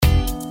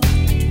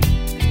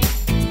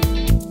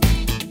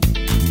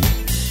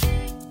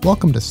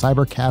Welcome to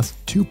Cybercast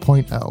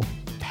 2.0,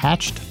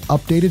 patched,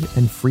 updated,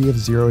 and free of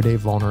zero-day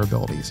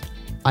vulnerabilities.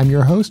 I'm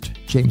your host,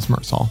 James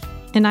Mersall.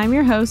 And I'm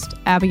your host,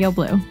 Abigail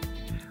Blue.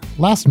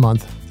 Last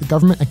month, the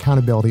Government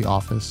Accountability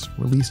Office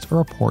released a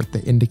report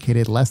that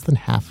indicated less than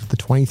half of the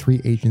 23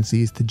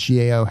 agencies the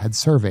GAO had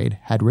surveyed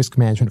had risk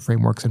management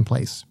frameworks in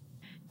place.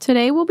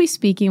 Today, we'll be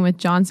speaking with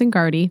John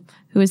Zangardi,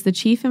 who is the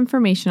Chief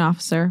Information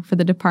Officer for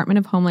the Department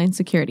of Homeland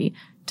Security,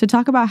 to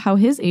talk about how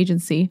his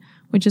agency,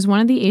 which is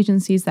one of the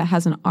agencies that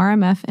has an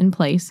RMF in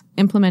place,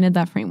 implemented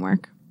that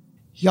framework.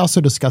 He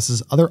also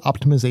discusses other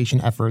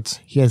optimization efforts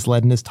he has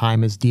led in his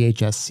time as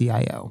DHS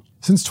CIO.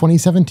 Since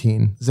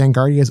 2017,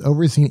 Zangardi has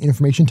overseen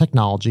information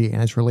technology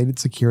and its related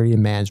security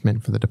and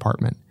management for the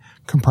department,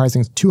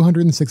 comprising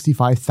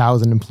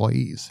 265,000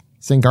 employees.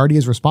 Zangardi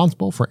is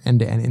responsible for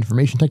end-to-end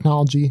information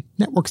technology,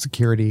 network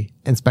security,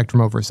 and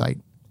spectrum oversight.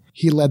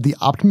 He led the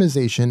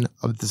optimization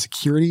of the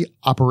Security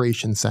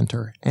Operations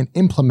Center and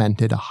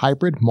implemented a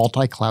hybrid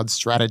multi-cloud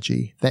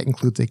strategy that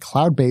includes a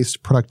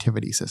cloud-based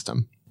productivity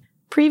system.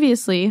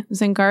 Previously,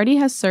 Zangardi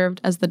has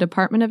served as the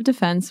Department of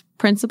Defense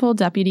Principal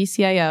Deputy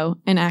CIO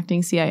and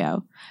Acting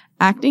CIO,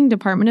 Acting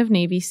Department of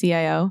Navy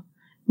CIO,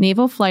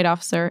 Naval Flight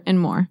Officer, and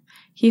more.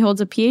 He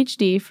holds a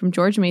PhD from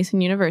George Mason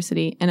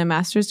University and a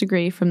master's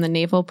degree from the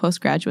Naval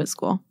Postgraduate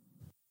School.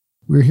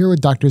 We're here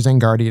with Dr.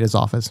 Zangardi at his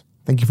office.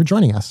 Thank you for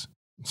joining us.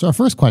 So our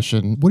first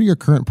question, what are your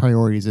current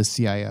priorities as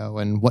CIO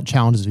and what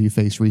challenges have you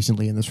faced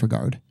recently in this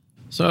regard?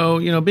 So,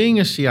 being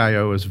a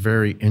CIO is a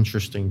very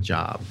interesting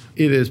job.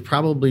 It is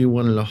probably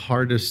one of the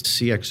hardest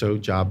CXO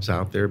jobs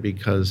out there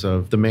because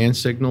of demand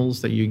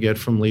signals that you get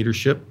from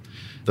leadership,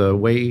 the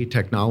way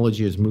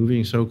technology is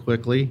moving so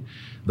quickly,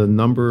 the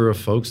number of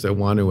folks that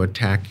want to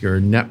attack your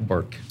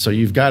network. So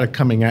you've got it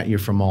coming at you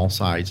from all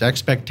sides.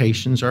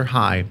 Expectations are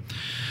high.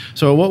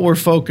 So what we're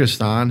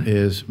focused on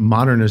is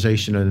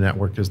modernization of the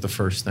network is the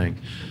first thing.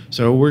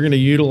 So we're going to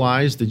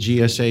utilize the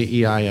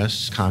GSA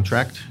EIS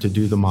contract to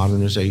do the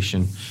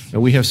modernization.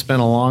 And we have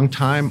spent a long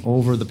time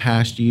over the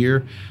past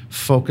year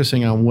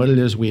focusing on what it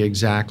is we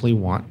exactly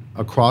want.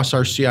 Across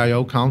our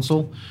CIO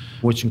Council,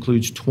 which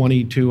includes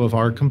 22 of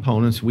our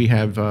components, we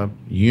have a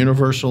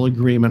universal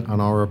agreement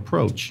on our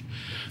approach.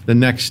 The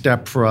next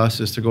step for us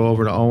is to go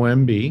over to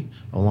OMB,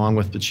 along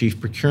with the Chief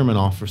Procurement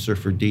Officer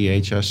for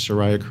DHS,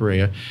 Soraya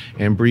Correa,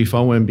 and brief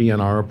OMB on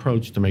our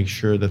approach to make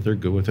sure that they're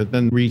good with it.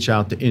 Then reach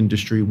out to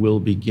industry will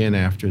begin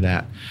after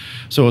that.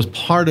 So as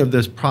part of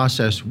this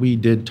process, we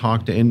did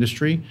talk to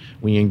industry.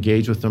 We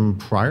engaged with them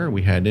prior.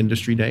 We had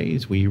industry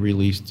days. We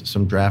released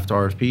some draft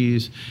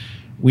RFPs.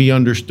 We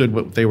understood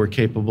what they were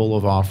capable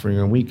of offering,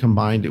 and we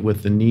combined it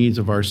with the needs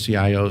of our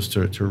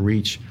CIOs to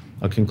reach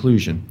a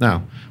conclusion.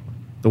 Now,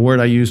 the word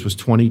I used was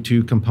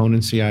 22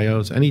 component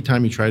CIOs.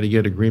 Anytime you try to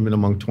get agreement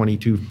among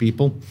 22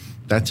 people,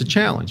 that's a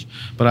challenge.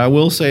 But I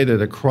will say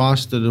that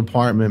across the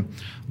department,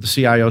 the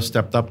CIO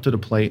stepped up to the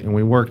plate, and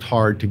we worked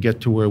hard to get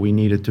to where we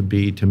needed to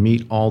be to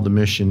meet all the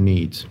mission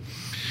needs.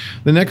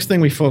 The next thing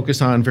we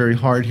focus on very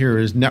hard here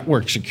is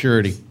network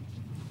security.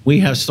 We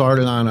have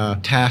started on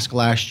a task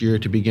last year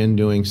to begin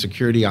doing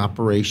Security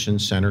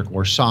Operations Center,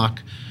 or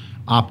SOC,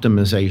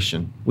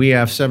 optimization. We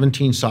have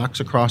 17 SOCs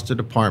across the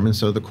department,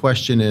 so the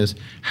question is,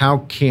 how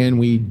can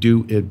we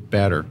do it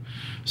better?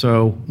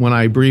 So when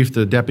I briefed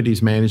the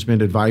Deputies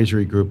Management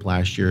Advisory Group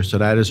last year, so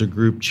that is a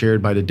group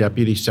chaired by the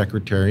Deputy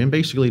Secretary and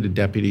basically the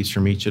deputies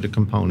from each of the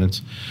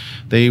components,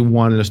 they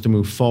wanted us to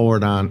move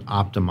forward on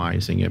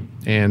optimizing it.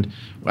 And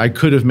I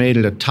could have made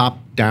it a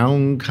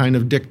top-down kind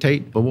of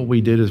dictate, but what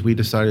we did is we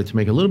decided to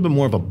make a little bit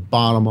more of a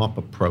bottom-up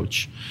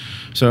approach.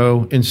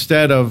 So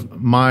instead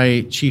of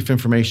my Chief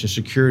Information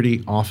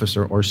Security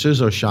Officer or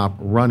CISO shop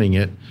running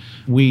it,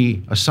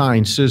 we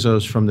assign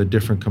CISOs from the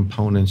different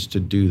components to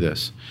do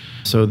this.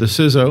 So the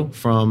CISO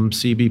from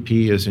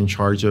CBP is in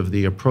charge of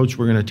the approach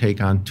we're going to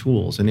take on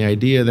tools. And the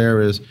idea there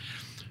is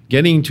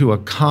getting to a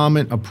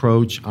common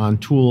approach on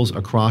tools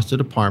across the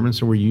department.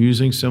 So we're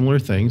using similar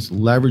things,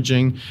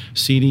 leveraging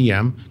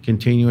CDM,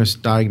 continuous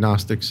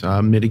diagnostics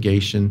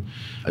mitigation,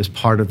 as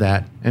part of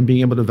that, and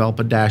being able to develop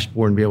a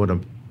dashboard and be able to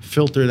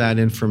filter that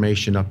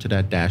information up to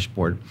that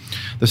dashboard.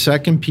 The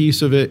second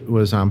piece of it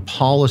was on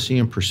policy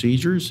and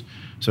procedures.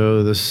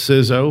 So the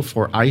CISO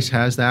for ICE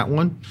has that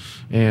one,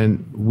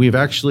 and we've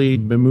actually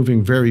been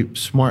moving very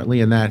smartly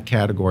in that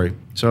category.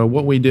 So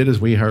what we did is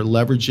we are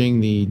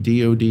leveraging the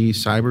DoD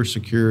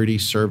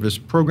Cybersecurity Service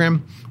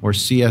Program, or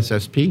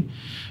CSSP.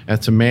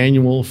 That's a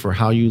manual for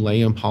how you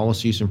lay in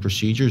policies and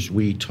procedures.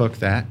 We took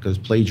that because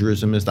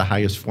plagiarism is the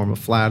highest form of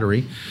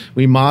flattery.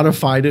 We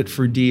modified it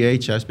for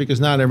DHS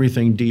because not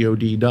everything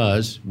DoD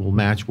does will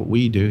match what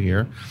we do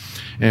here.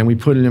 And we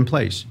put it in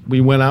place. We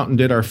went out and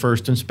did our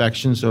first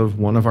inspections of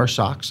one of our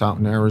SOCs out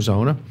in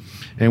Arizona,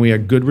 and we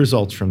had good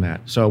results from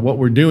that. So what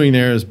we're doing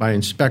there is by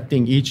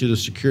inspecting each of the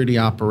security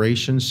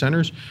operations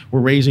centers, we're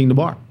raising the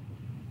bar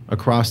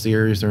across the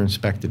areas they're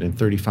inspected in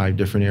 35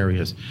 different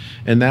areas.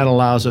 And that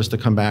allows us to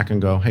come back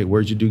and go, hey,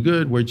 where'd you do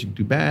good? Where'd you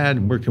do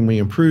bad? Where can we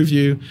improve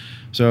you?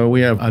 So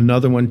we have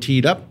another one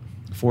teed up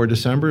before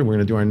December. We're going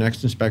to do our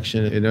next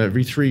inspection. And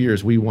every 3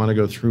 years, we want to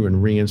go through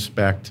and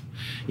re-inspect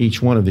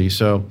each one of these.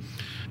 So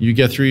you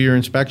get through your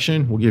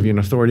inspection, we'll give you an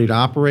authority to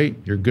operate.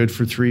 You're good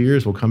for 3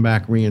 years, we'll come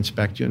back,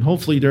 re-inspect you. And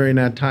hopefully during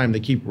that time, they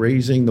keep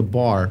raising the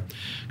bar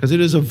because it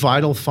is a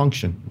vital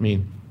function. I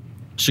mean,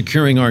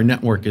 securing our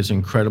network is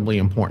incredibly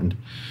important.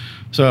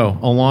 So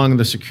along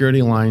the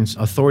security lines,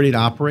 authority to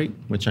operate,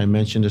 which I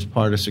mentioned as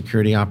part of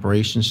security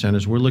operations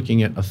centers, we're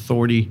looking at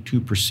authority to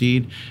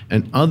proceed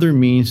and other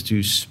means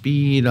to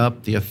speed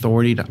up the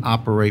authority to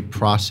operate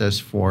process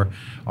for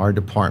our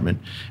department.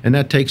 And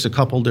that takes a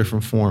couple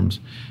different forms.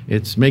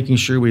 It's making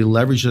sure we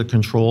leverage the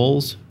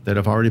controls that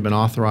have already been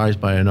authorized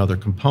by another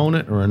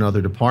component or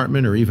another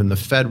department or even the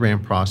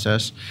FedRAMP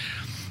process.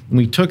 And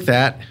we took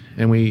that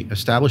and we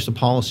established a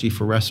policy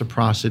for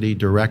reciprocity,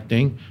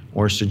 directing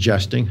or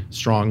suggesting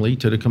strongly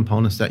to the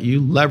components that you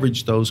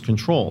leverage those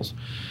controls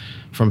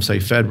from, say,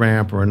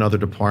 FedRAMP or another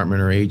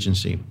department or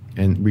agency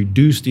and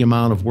reduce the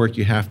amount of work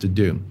you have to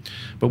do.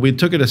 But we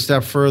took it a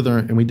step further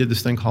and we did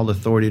this thing called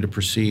authority to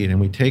proceed. And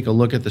we take a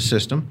look at the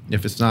system,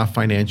 if it's not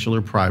financial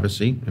or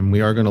privacy, and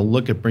we are going to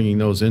look at bringing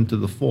those into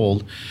the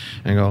fold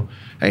and go,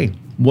 hey,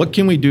 what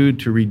can we do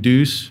to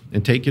reduce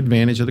and take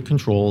advantage of the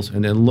controls,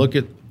 and then look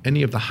at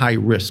any of the high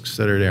risks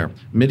that are there,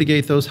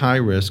 mitigate those high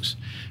risks,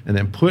 and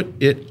then put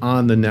it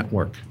on the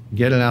network,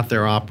 get it out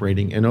there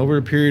operating, and over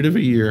a period of a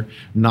year,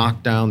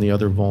 knock down the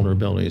other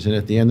vulnerabilities. And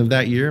at the end of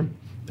that year,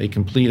 they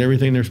complete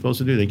everything they're supposed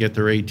to do. They get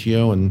their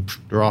ATO and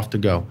they're off to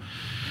go.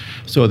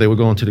 So they will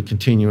go into the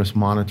continuous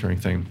monitoring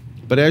thing.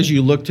 But as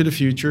you look to the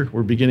future,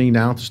 we're beginning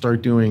now to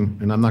start doing,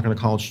 and I'm not going to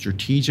call it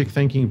strategic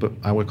thinking, but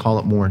I would call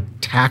it more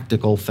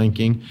tactical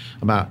thinking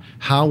about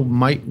how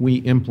might we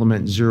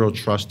implement zero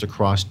trust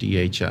across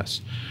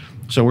DHS.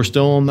 So we're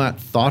still in that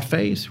thought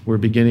phase. We're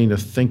beginning to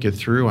think it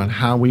through on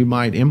how we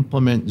might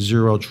implement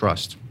zero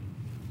trust.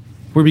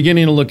 We're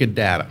beginning to look at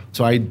data.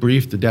 So I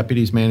briefed the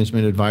Deputies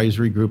Management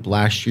Advisory Group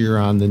last year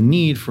on the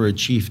need for a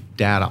chief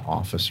data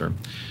officer.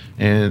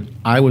 And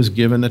I was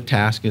given the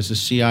task as a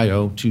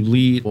CIO to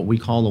lead what we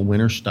call a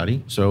winter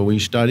study. So we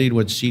studied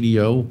what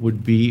CDO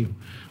would be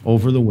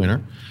over the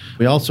winter.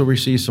 We also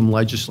received some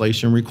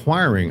legislation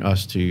requiring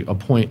us to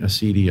appoint a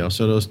CDO.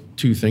 So those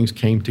two things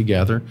came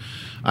together.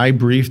 I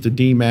briefed the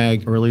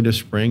DMAG early this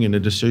spring, and the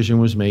decision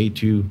was made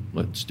to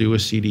let's do a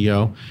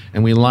CDO.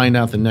 And we lined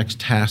out the next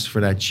task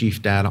for that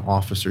chief data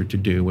officer to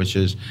do, which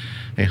is,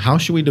 hey, how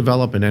should we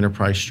develop an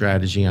enterprise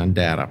strategy on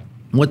data?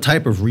 What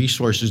type of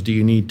resources do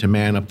you need to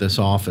man up this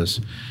office?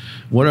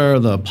 What are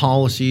the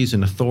policies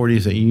and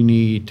authorities that you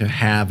need to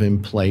have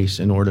in place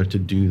in order to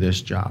do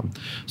this job?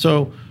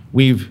 So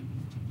we've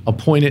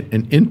appointed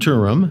an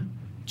interim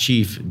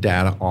chief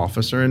data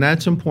officer, and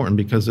that's important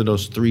because of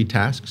those three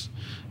tasks.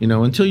 You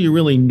know, until you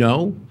really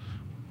know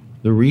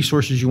the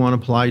resources you want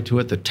to apply to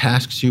it, the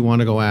tasks you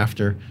want to go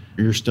after,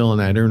 you're still in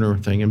that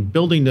interim thing. And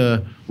building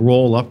the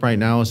role up right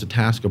now is the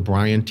task of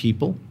Brian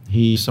Teeple.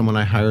 He's someone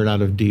I hired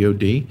out of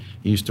DOD. He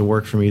used to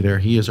work for me there.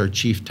 He is our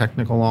chief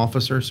technical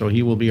officer, so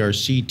he will be our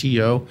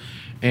CTO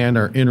and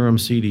our interim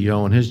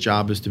CDO, and his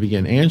job is to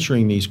begin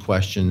answering these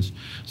questions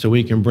so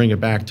we can bring it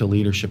back to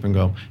leadership and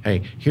go,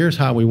 hey, here's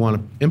how we want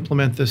to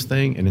implement this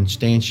thing and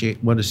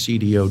instantiate what a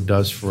CDO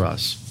does for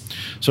us.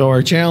 So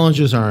our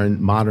challenges are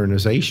in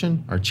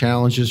modernization, our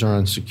challenges are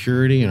on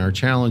security, and our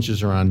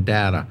challenges are on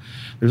data.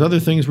 There's other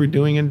things we're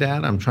doing in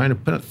data. I'm trying to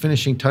put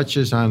finishing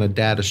touches on a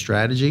data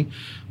strategy,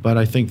 but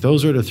I think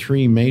those are the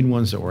three main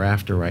ones that we're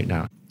after right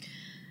now.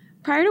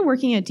 Prior to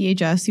working at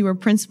DHS, you were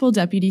Principal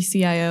Deputy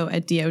CIO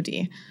at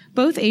DoD.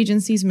 Both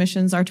agencies'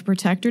 missions are to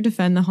protect or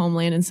defend the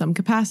homeland in some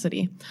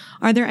capacity.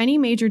 Are there any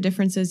major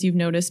differences you've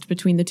noticed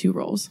between the two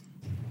roles?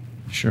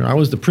 Sure. I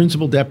was the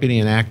Principal Deputy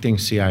and Acting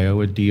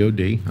CIO at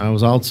DoD. I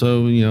was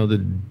also,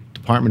 the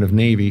Department of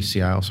Navy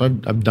CIO, so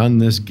I've done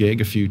this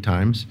gig a few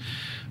times.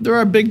 There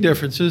are big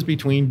differences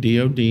between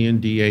DoD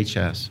and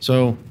DHS.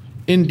 So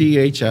in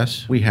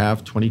DHS, we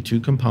have 22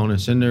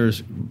 components, and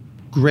there's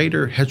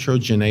greater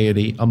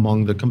heterogeneity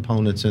among the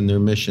components and their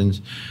missions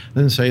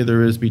than, say,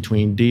 there is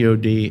between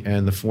DoD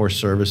and the Force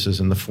Services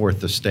and the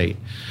Fourth Estate.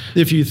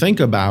 If you think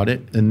about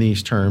it in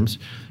these terms,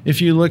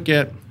 if you look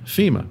at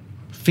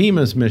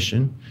FEMA's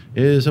mission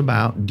is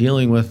about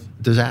dealing with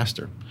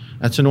disaster.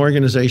 That's an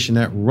organization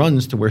that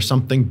runs to where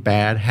something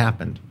bad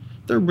happened.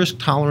 Their risk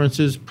tolerance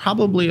is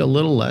probably a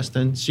little less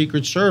than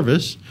Secret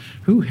Service,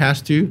 who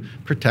has to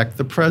protect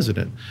the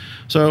president.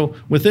 So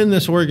within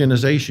this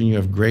organization, you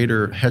have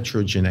greater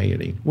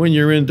heterogeneity. When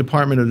you're in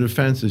Department of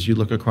Defense, as you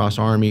look across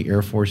Army,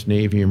 Air Force,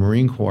 Navy, and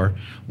Marine Corps,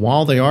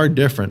 while they are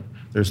different,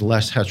 there's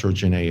less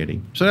heterogeneity.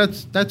 So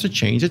that's a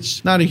change.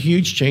 It's not a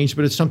huge change,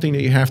 but it's something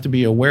that you have to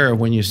be aware of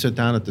when you sit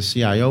down at the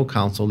CIO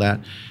Council, that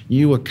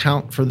you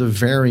account for the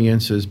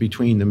variances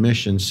between the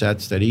mission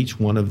sets that each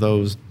one of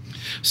those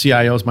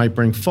CIOs might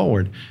bring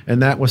forward.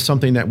 And that was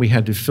something that we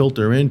had to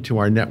filter into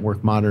our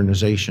network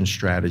modernization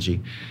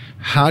strategy.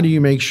 How do you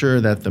make sure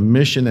that the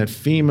mission that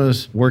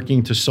FEMA's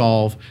working to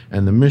solve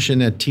and the mission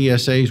that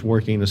TSA is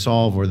working to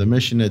solve or the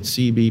mission that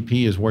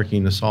CBP is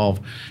working to solve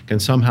can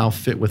somehow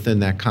fit within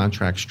that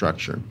contract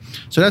structure?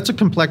 So that's a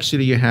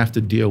complexity you have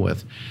to deal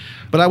with.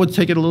 But I would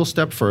take it a little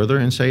step further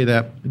and say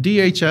that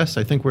DHS,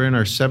 I think we're in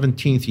our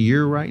 17th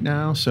year right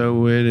now,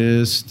 so it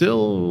is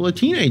still a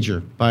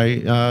teenager by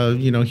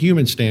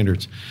human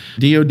standards.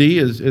 DoD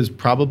is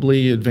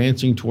probably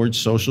advancing towards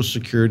Social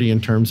Security in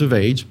terms of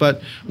age,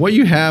 but what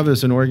you have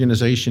is an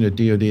organization at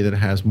DoD that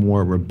has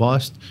more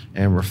robust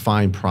and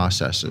refined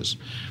processes.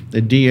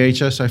 At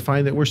DHS, I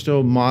find that we're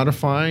still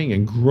modifying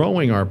and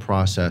growing our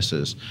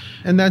processes,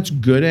 and that's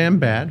good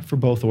and bad for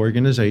both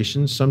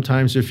organizations.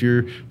 Sometimes if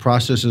your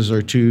processes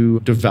are too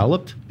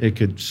developed, it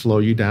could slow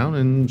you down,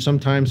 and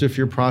sometimes if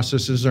your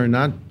processes are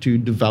not too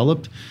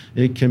developed,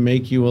 it can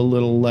make you a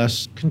little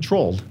less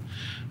controlled.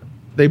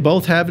 They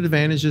both have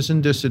advantages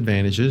and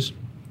disadvantages.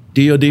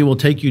 DoD will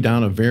take you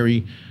down a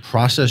very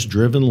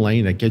process-driven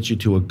lane that gets you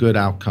to a good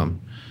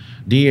outcome.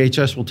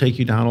 DHS will take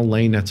you down a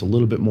lane that's a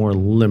little bit more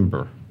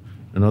limber.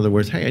 In other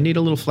words, hey, I need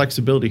a little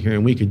flexibility here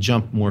and we could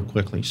jump more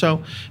quickly.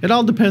 So it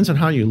all depends on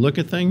how you look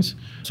at things.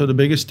 So the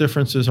biggest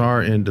differences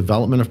are in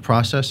development of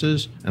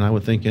processes, and I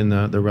would think in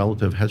the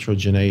relative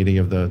heterogeneity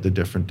of the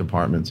different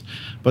departments.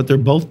 But they're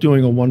both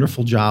doing a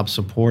wonderful job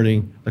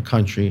supporting the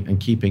country and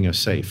keeping us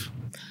safe.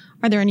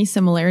 Are there any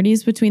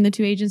similarities between the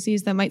two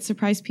agencies that might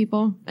surprise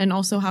people? And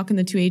also, how can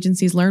the two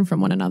agencies learn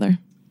from one another?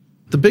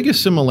 The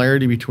biggest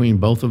similarity between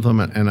both of them,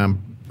 and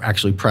I'm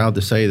actually proud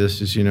to say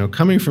this, is,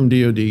 coming from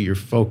DoD, your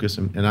focus,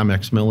 and I'm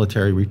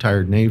ex-military,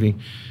 retired Navy,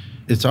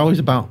 it's always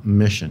about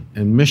mission.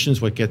 And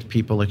mission's what gets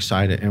people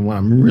excited. And what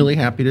I'm really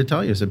happy to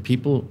tell you is that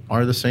people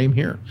are the same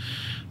here.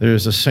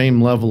 There's the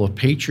same level of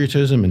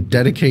patriotism and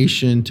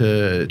dedication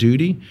to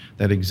duty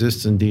that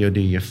exists in DoD.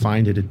 You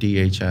find it at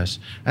DHS.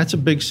 That's a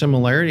big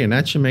similarity, and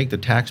that should make the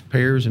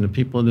taxpayers and the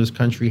people in this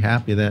country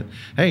happy that,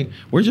 hey,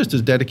 we're just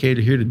as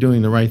dedicated here to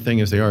doing the right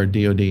thing as they are at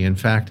DoD. In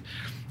fact,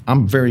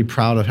 I'm very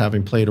proud of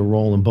having played a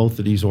role in both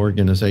of these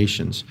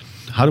organizations.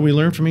 How do we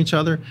learn from each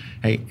other?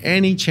 Hey,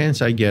 any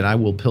chance I get, I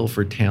will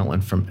pilfer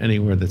talent from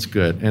anywhere that's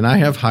good. And I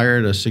have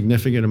hired a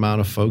significant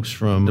amount of folks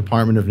from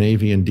Department of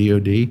Navy and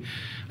DoD,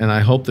 and I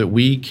hope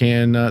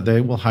that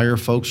they will hire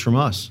folks from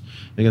us,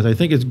 because I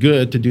think it's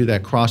good to do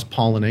that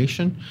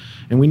cross-pollination.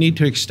 And we need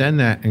to extend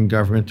that in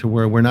government to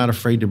where we're not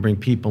afraid to bring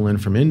people in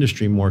from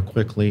industry more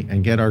quickly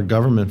and get our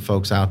government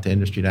folks out to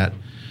industry, that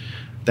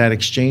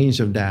exchange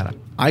of data.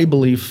 I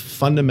believe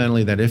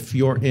fundamentally that if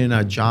you're in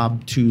a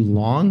job too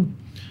long,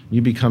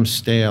 you become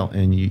stale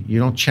and you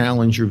don't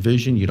challenge your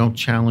vision, you don't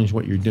challenge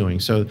what you're doing.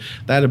 So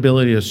that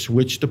ability to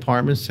switch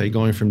departments, say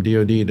going from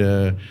DoD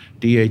to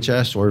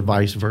DHS or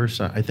vice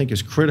versa, I think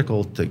is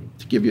critical to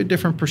give you a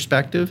different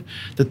perspective,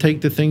 to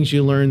take the things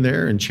you learn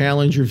there and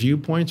challenge your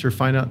viewpoints or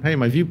find out, hey,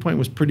 my viewpoint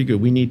was pretty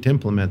good. We need to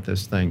implement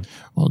this thing.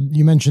 Well,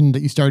 you mentioned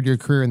that you started your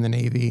career in the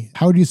Navy.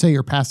 How would you say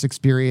your past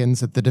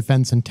experience at the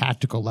defense and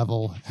tactical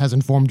level has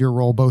informed your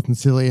role both in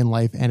civilian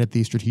life and at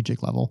the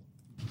strategic level?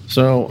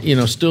 So,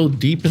 still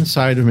deep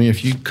inside of me,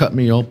 if you cut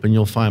me open,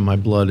 you'll find my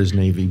blood is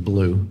navy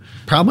blue.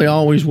 Probably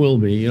always will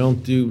be. You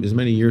don't do as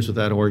many years with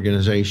that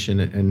organization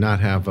and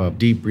not have a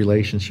deep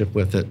relationship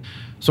with it.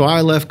 So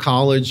I left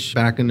college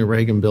back in the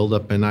Reagan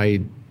buildup, and I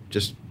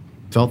just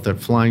felt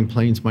that flying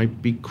planes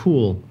might be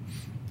cool.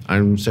 I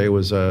wouldn't say it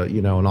was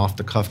an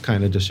off-the-cuff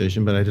kind of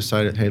decision, but I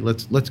decided, hey,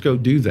 let's go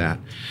do that.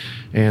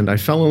 And I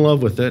fell in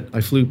love with it.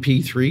 I flew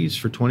P-3s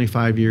for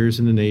 25 years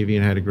in the Navy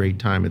and had a great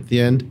time. At the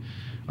end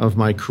of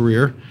my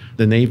career,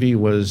 the Navy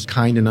was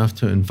kind enough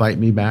to invite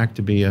me back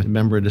to be a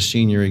member of the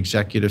senior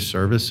executive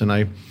service, and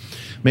I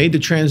made the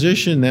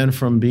transition then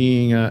from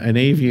being an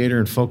aviator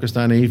and focused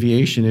on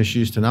aviation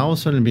issues to now all of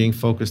a sudden being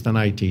focused on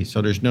IT.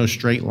 So there's no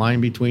straight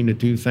line between the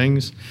two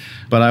things,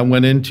 but I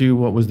went into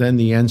what was then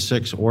the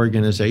N6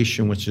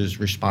 organization, which is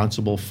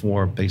responsible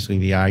for basically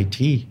the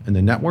IT and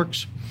the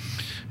networks.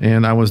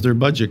 And I was their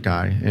budget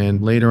guy.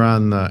 And later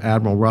on,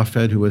 Admiral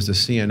Roughead, who was the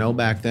CNO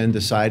back then,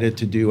 decided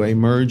to do a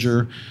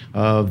merger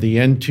of the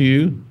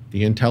N2,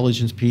 the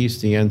intelligence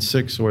piece, the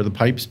N6 or the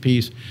pipes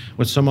piece,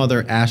 with some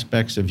other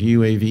aspects of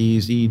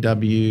UAVs,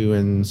 EW,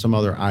 and some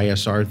other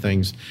ISR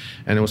things.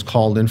 And it was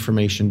called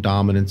Information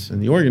Dominance.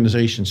 And the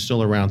organization's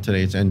still around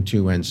today. It's N2,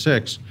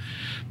 N6.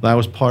 I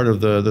was part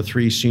of the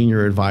three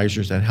senior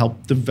advisors that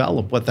helped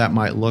develop what that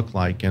might look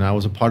like. And I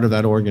was a part of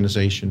that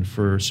organization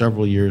for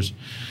several years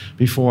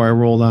before I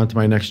rolled on to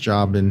my next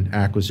job in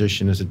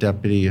acquisition as a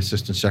Deputy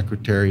Assistant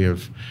Secretary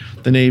of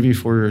the Navy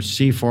for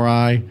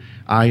C4I.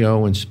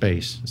 IO in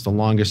space. It's the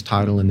longest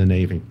title in the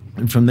Navy.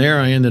 And from there,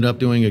 I ended up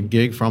doing a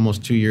gig for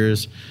almost 2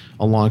 years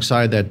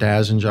alongside that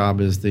DASN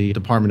job as the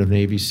Department of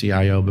Navy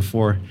CIO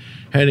before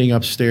heading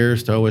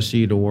upstairs to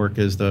OSC to work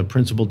as the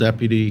Principal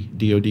Deputy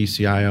DoD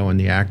CIO and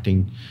the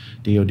Acting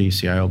DoD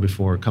CIO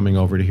before coming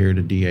over to here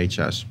to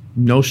DHS.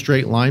 No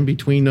straight line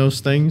between those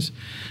things,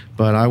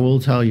 but I will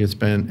tell you it's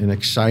been an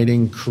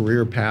exciting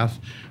career path.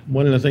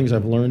 One of the things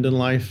I've learned in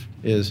life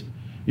is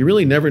you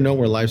really never know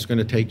where life's going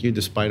to take you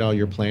despite all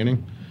your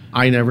planning.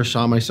 I never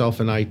saw myself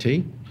in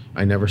IT.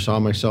 I never saw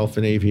myself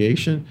in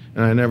aviation,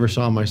 and I never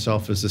saw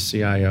myself as a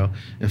CIO.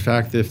 In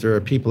fact, if there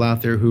are people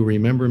out there who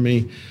remember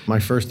me, my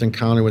first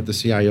encounter with the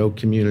CIO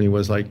community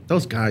was like,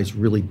 those guys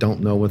really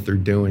don't know what they're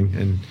doing.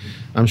 And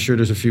I'm sure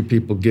there's a few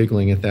people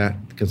giggling at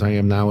that because I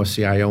am now a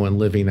CIO and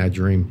living that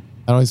dream.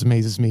 It always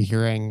amazes me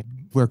hearing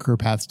where career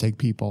paths take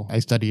people. I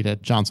studied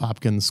at Johns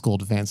Hopkins School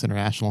of Advanced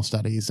International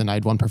Studies, and I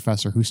had one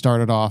professor who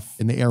started off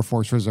in the Air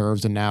Force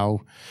Reserves and now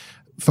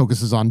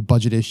focuses on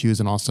budget issues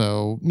and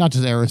also not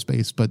just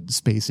aerospace, but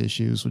space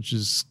issues, which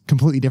is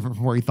completely different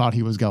from where he thought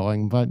he was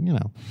going. But, you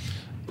know.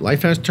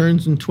 Life has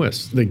turns and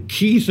twists. The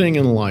key thing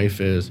in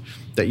life is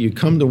that you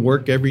come to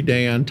work every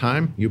day on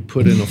time, you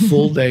put in a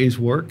full day's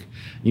work,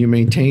 you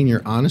maintain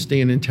your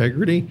honesty and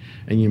integrity,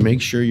 and you make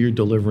sure you're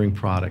delivering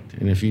product.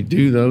 And if you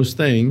do those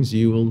things,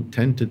 you will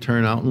tend to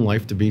turn out in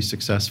life to be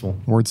successful.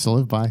 Words to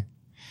live by.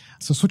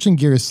 So switching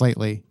gears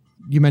slightly,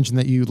 you mentioned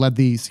that you led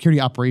the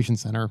Security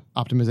Operations Center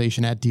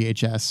optimization at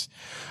DHS.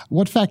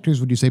 What factors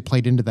would you say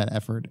played into that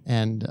effort?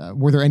 And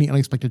were there any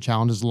unexpected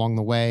challenges along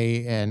the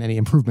way and any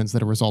improvements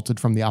that have resulted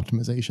from the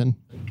optimization?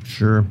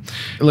 Sure.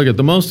 Look,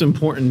 the most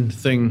important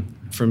thing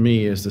for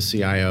me as the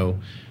CIO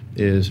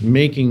is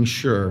making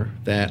sure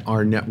that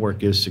our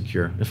network is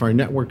secure. If our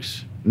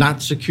network's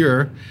not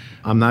secure,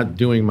 I'm not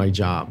doing my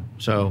job.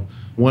 So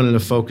one of the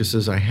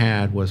focuses I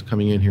had was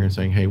coming in here and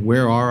saying, hey,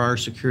 where are our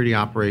Security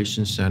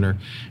Operations Center,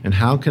 and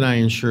how can I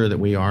ensure that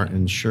we are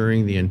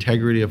ensuring the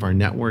integrity of our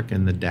network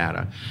and the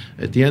data?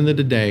 At the end of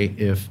the day,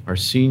 if our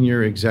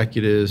senior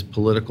executives,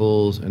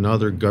 politicals, and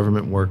other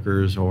government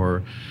workers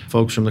or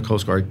folks from the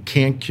Coast Guard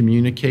can't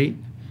communicate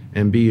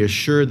and be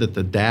assured that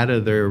the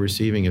data they're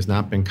receiving has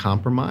not been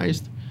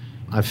compromised,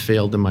 I've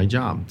failed in my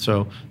job.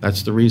 So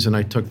that's the reason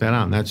I took that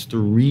on. That's the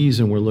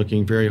reason we're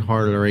looking very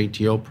hard at our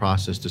ATO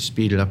process to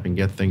speed it up and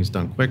get things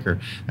done quicker.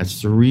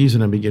 That's the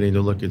reason I'm beginning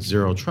to look at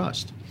zero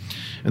trust.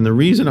 And the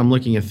reason I'm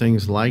looking at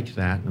things like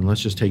that, and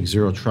let's just take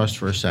zero trust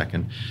for a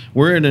second,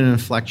 we're at an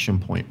inflection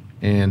point.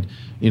 And,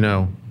 you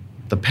know,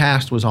 the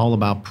past was all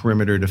about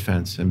perimeter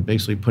defense and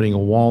basically putting a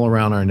wall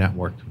around our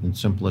network in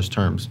simplest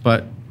terms.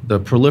 But the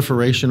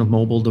proliferation of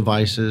mobile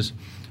devices,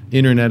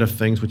 Internet of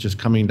Things, which is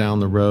coming down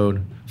the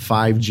road,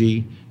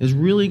 5G, is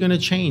really going to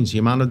change the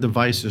amount of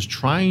devices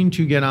trying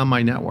to get on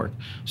my network.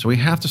 So we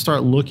have to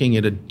start looking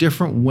at a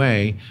different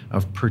way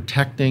of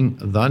protecting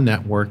the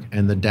network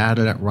and the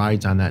data that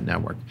rides on that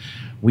network.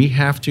 We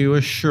have to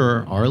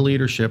assure our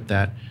leadership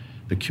that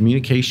the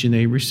communication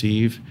they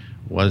receive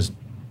was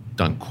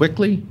done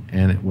quickly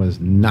and it was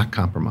not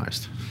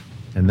compromised.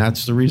 And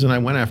that's the reason I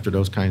went after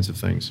those kinds of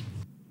things.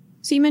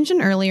 So you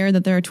mentioned earlier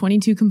that there are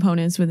 22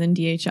 components within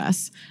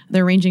DHS.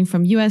 They're ranging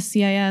from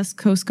USCIS,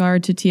 Coast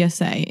Guard to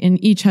TSA,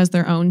 and each has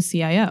their own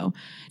CIO.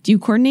 Do you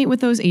coordinate with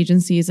those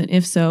agencies? And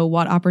if so,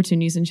 what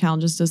opportunities and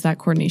challenges does that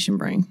coordination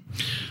bring?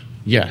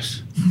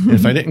 Yes.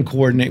 If I didn't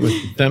coordinate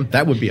with them,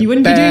 that would be you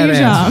wouldn't be doing your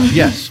job.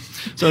 Yes.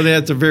 So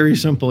that's a very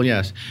simple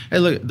yes. Hey,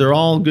 look, they're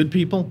all good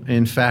people.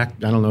 In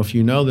fact, I don't know if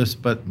you know this,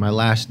 but my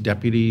last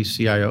deputy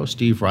CIO,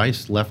 Steve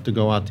Rice, left to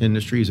go out to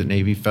industries at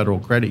Navy Federal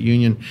Credit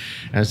Union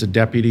as the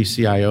deputy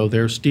CIO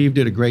there. Steve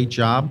did a great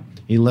job.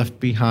 He left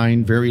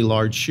behind very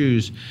large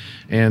shoes.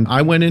 And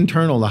I went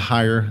internal to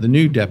hire the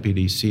new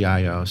deputy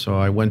CIO. So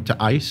I went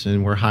to ICE,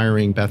 and we're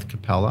hiring Beth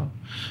Capella.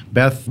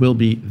 Beth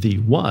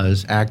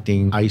was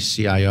acting ICE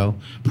CIO.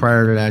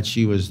 Prior to that,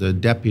 she was the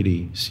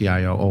deputy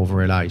CIO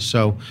over at ICE.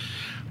 So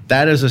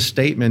that is a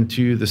statement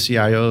to the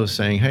CIO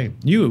saying, hey,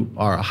 you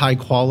are a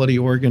high-quality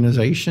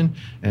organization,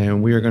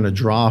 and we are going to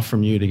draw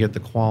from you to get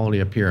the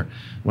quality up here.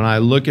 When I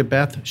look at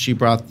Beth, she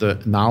brought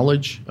the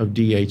knowledge of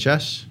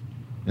DHS,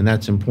 and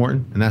that's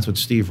important, and that's what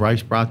Steve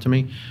Rice brought to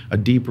me, a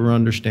deeper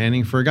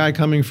understanding. For a guy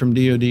coming from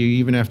DoD,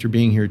 even after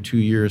being here 2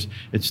 years,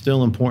 it's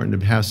still important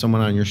to have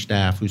someone on your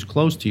staff who's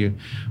close to you,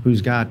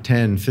 who's got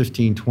 10,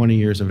 15, 20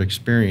 years of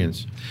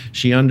experience.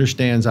 She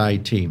understands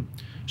IT.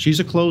 She's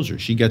a closer.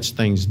 She gets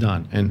things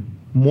done. And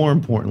more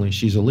importantly,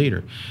 she's a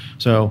leader.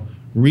 So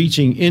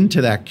reaching into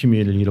that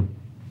community to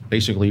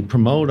basically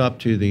promote up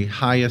to the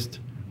highest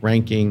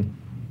ranking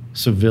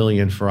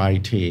civilian for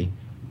IT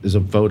is a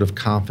vote of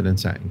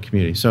confidence in the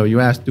community. So you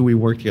asked, do we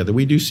work together?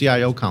 We do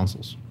CIO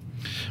councils.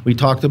 We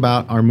talked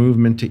about our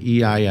movement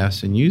to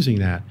EIS and using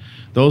that.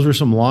 Those were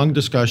some long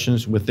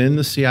discussions within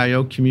the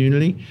CIO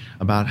community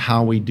about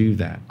how we do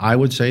that. I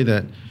would say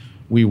that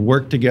We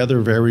work together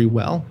very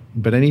well,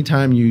 but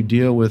anytime you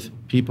deal with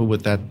people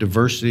with that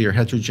diversity or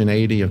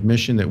heterogeneity of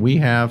mission that we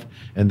have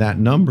and that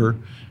number,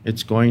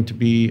 it's going to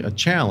be a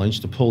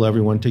challenge to pull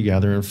everyone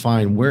together and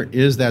find where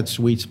is that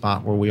sweet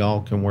spot where we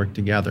all can work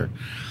together.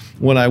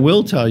 What I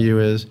will tell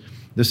you is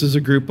this is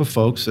a group of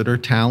folks that are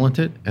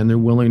talented and they're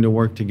willing to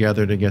work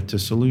together to get to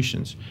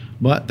solutions,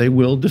 but they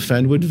will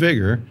defend with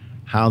vigor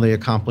how they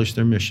accomplish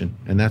their mission,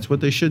 and that's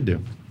what they should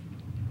do.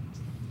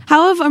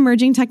 How have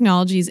emerging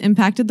technologies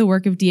impacted the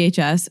work of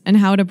DHS and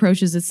how it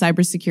approaches its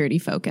cybersecurity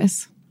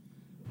focus?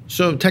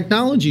 So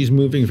technology is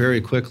moving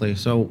very quickly.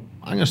 So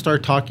I'm going to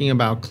start talking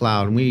about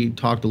cloud. And we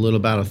talked a little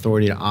about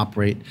authority to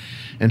operate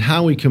and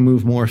how we can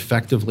move more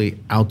effectively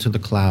out to the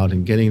cloud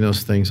and getting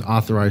those things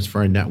authorized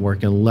for our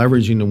network and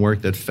leveraging the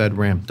work that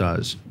FedRAMP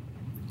does.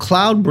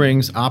 Cloud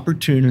brings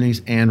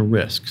opportunities and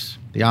risks.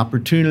 The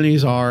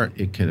opportunities are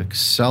it can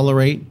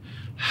accelerate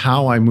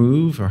how I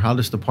move or how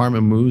this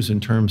department moves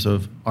in terms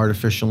of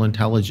artificial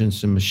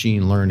intelligence and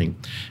machine learning.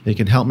 It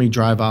can help me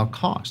drive out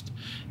cost.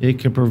 It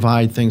can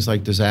provide things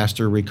like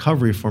disaster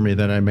recovery for me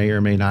that I may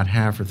or may not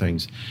have for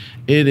things.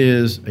 It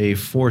is a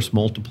force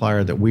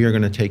multiplier that we are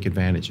going to take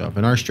advantage of.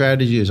 And our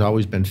strategy has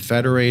always been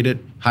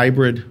federated,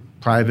 hybrid,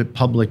 private,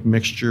 public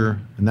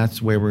mixture, and that's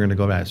the way we're going to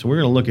go about it. So we're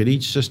going to look at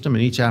each system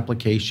and each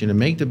application and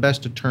make the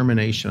best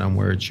determination on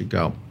where it should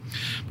go.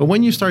 But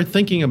when you start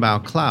thinking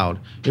about cloud,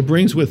 it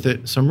brings with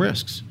it some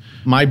risks.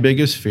 My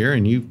biggest fear,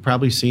 and you've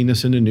probably seen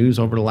this in the news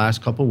over the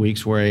last couple of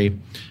weeks, where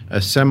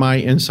a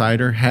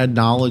semi-insider had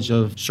knowledge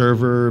of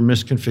server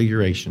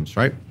misconfigurations,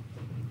 right?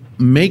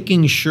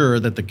 Making sure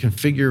that the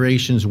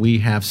configurations we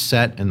have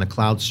set in the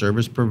cloud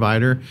service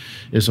provider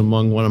is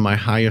among one of my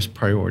highest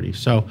priorities.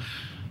 So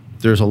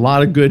there's a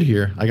lot of good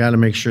here. I got to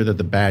make sure that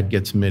the bad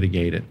gets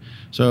mitigated.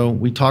 So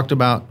we talked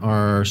about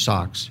our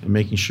SOCs and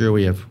making sure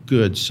we have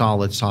good,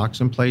 solid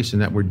SOCs in place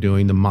and that we're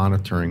doing the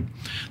monitoring.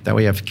 That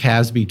we have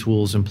CASB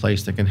tools in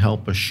place that can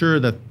help assure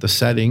that the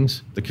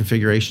settings, the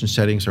configuration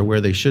settings, are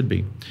where they should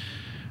be.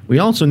 We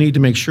also need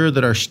to make sure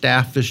that our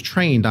staff is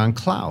trained on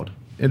cloud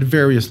at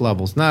various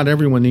levels. Not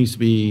everyone needs to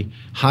be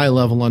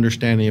high-level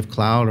understanding of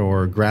cloud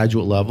or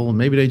graduate level.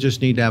 Maybe they just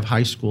need to have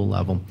high school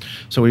level.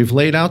 So we've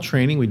laid out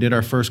training. We did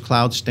our first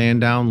cloud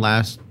stand down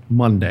last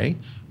Monday,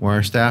 where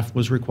our staff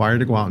was required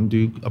to go out and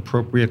do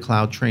appropriate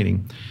cloud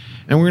training.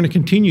 And we're going to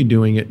continue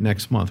doing it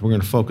next month. We're going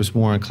to focus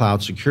more on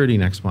cloud security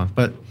next month.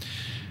 But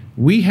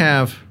we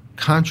have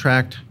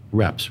contract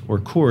reps or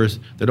cores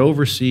that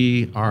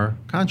oversee our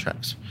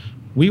contracts.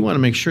 We want to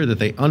make sure that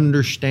they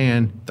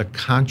understand the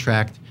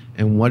contract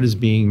and what is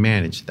being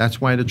managed.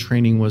 That's why the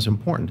training was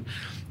important.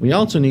 We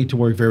also need to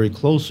work very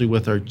closely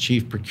with our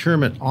Chief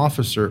Procurement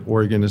Officer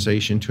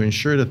organization to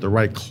ensure that the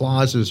right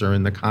clauses are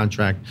in the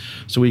contract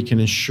so we can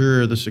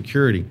ensure the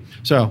security.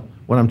 So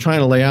what I'm trying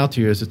to lay out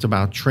to you is it's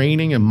about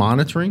training and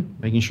monitoring,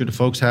 making sure the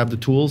folks have the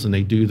tools and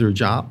they do their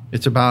job.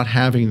 It's about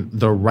having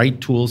the right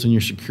tools in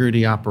your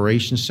security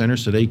operations center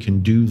so they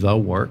can do the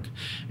work.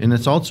 And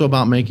it's also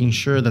about making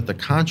sure that the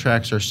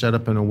contracts are set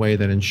up in a way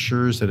that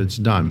ensures that it's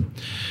done.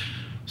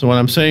 So what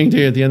I'm saying to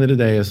you at the end of the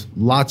day is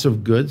lots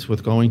of goods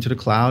with going to the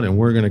cloud, and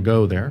we're going to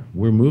go there.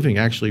 We're moving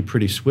actually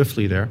pretty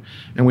swiftly there.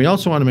 And we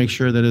also want to make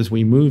sure that as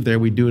we move there,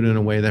 we do it in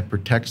a way that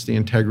protects the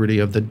integrity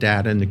of the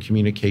data and the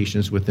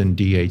communications within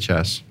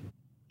DHS.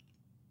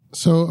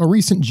 So a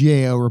recent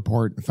GAO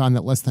report found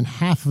that less than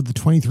half of the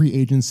 23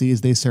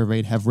 agencies they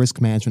surveyed have risk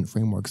management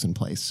frameworks in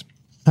place.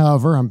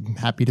 However, I'm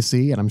happy to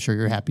see, and I'm sure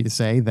you're happy to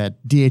say,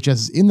 that DHS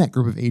is in that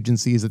group of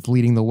agencies that's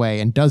leading the way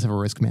and does have a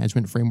risk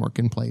management framework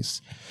in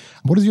place.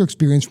 What is your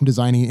experience from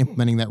designing and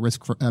implementing that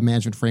risk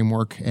management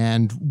framework,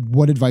 and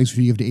what advice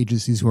would you give to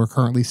agencies who are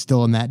currently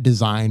still in that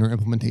design or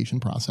implementation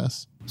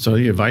process? So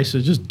the advice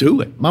is just do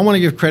it. I want to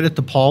give credit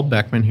to Paul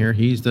Beckman here.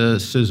 He's the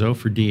CISO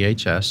for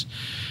DHS,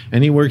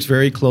 and he works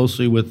very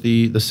closely with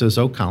the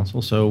CISO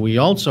Council. So we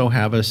also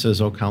have a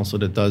CISO Council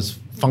that does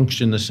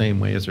function the same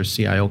way as our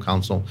CIO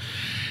Council.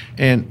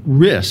 And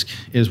risk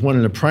is one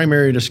of the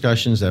primary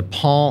discussions that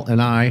Paul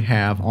and I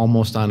have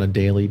almost on a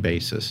daily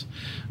basis.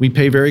 We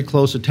pay very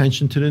close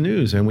attention to the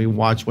news and we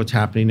watch what's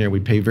happening there. We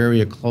pay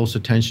very close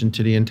attention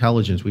to the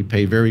intelligence. We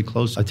pay very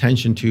close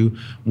attention to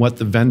what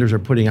the vendors are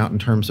putting out in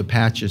terms of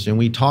patches. And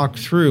we talk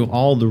through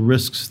all the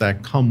risks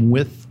that come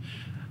with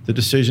the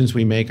decisions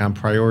we make on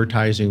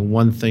prioritizing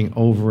one thing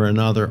over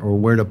another, or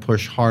where to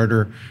push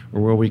harder,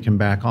 or where we can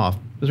back off.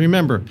 Because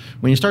remember,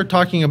 when you start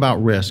talking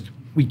about risk,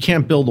 we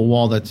can't build a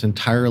wall that's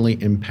entirely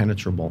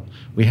impenetrable.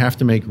 We have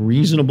to make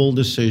reasonable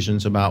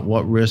decisions about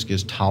what risk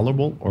is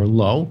tolerable or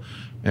low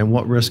and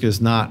what risk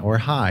is not or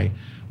high,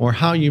 or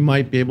how you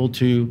might be able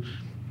to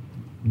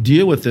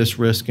deal with this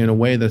risk in a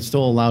way that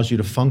still allows you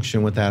to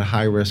function with that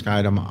high risk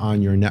item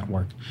on your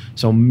network.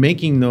 So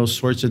making those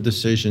sorts of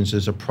decisions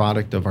is a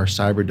product of our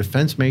cyber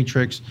defense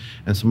matrix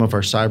and some of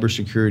our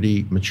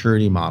cybersecurity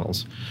maturity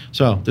models.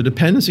 So the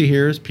dependency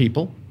here is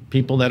people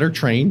that are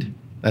trained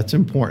That's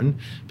important.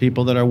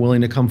 People that are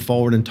willing to come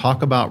forward and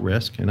talk about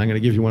risk. And I'm going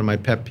to give you one of my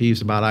pet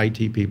peeves about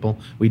IT people.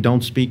 We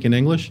don't speak in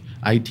English.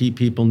 IT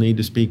people need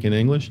to speak in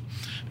English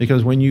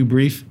because when you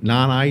brief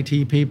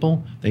non-IT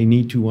people, they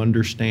need to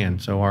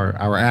understand. So our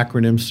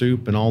acronym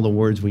soup and all the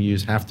words we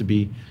use have to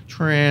be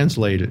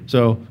translated.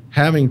 So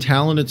having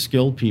talented,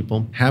 skilled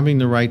people, having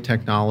the right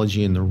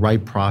technology and the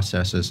right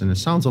processes, and it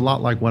sounds a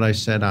lot like what I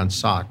said on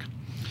SOC.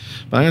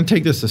 But I'm going to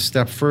take this a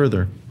step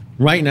further.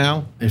 Right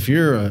now, if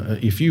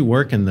you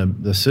work in the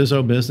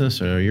CISO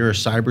business or you're a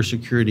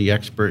cybersecurity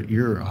expert,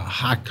 you're a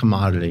hot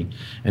commodity,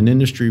 and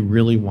industry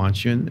really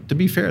wants you. And to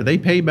be fair, they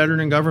pay better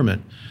than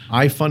government.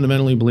 I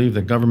fundamentally believe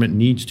that government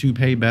needs to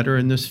pay better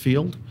in this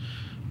field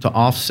to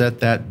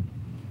offset that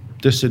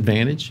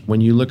disadvantage.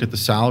 When you look at the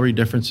salary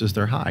differences,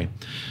 they're high.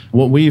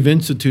 What we've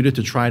instituted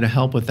to try to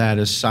help with that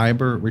is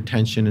cyber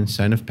retention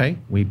incentive pay.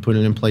 We put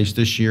it in place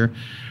this year.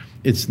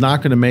 It's not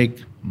going to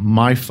make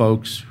my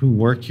folks who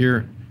work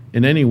here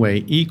in any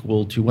way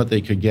equal to what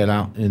they could get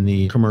out in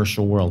the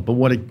commercial world. But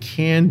what it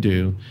can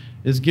do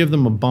is give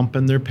them a bump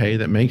in their pay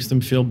that makes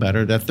them feel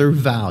better, that they're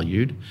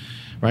valued,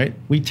 right?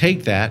 We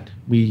take that,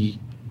 we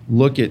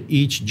look at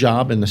each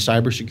job in the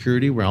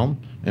cybersecurity realm,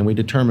 and we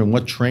determine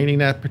what training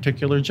that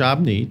particular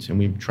job needs, and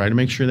we try to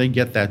make sure they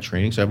get that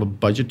training, so I have a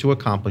budget to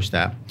accomplish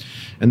that.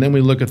 And then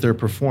we look at their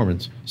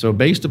performance. So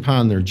based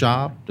upon their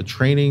job, the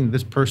training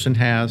this person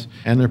has,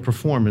 and their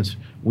performance,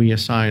 we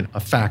assign a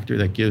factor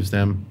that gives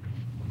them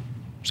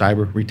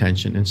cyber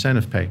retention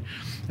incentive pay.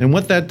 And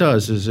what that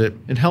does is it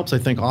helps, I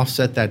think,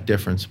 offset that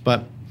difference.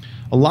 But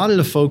a lot of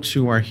the folks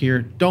who are here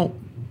don't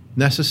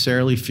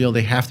necessarily feel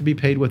they have to be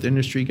paid what the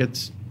industry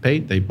gets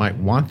paid. They might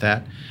want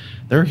that.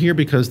 They're here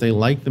because they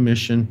like the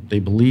mission, they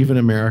believe in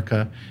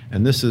America,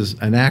 and this is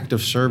an act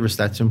of service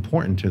that's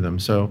important to them.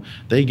 So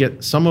they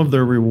get some of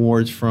their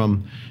rewards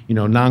from,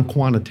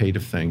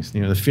 non-quantitative things.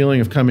 The feeling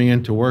of coming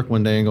into work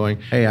one day and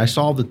going, hey, I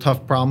solved a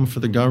tough problem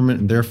for the government,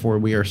 and therefore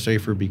we are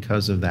safer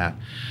because of that.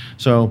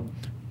 So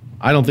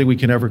I don't think we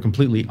can ever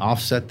completely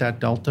offset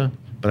that delta,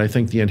 but I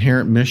think the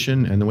inherent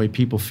mission and the way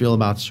people feel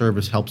about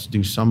service helps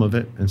do some of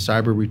it, and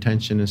cyber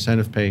retention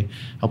incentive pay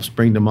helps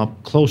bring them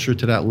up closer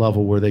to that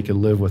level where they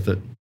can live with it.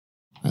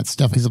 That's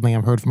definitely something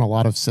I've heard from a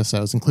lot of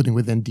CISOs, including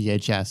within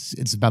DHS.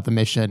 It's about the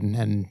mission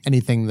and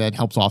anything that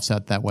helps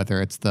offset that,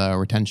 whether it's the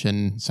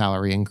retention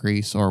salary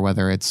increase or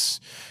whether it's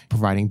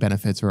providing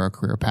benefits or a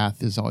career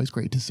path, is always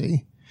great to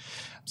see.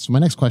 So my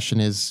next question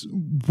is,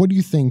 what do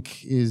you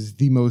think is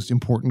the most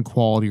important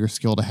quality or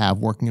skill to have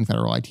working in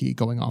federal IT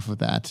going off of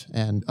that?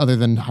 And other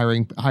than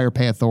hiring higher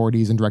pay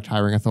authorities and direct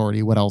hiring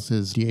authority, what else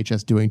is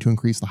DHS doing to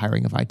increase the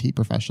hiring of IT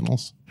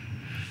professionals?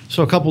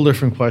 So a couple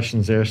different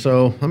questions there.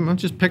 So I'm going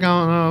to just pick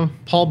on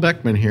Paul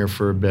Beckman here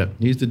for a bit.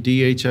 He's the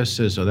DHS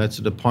CISO. That's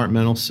a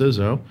departmental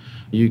CISO.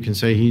 You can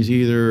say he's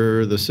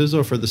either the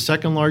CISO for the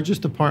second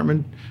largest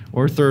department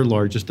or third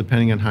largest,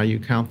 depending on how you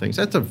count things.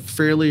 That's a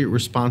fairly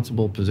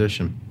responsible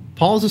position.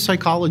 Paul's a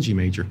psychology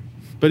major,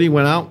 but he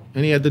went out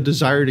and he had the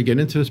desire to get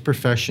into his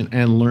profession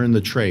and learn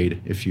the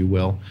trade, if you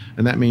will.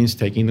 And that means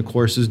taking the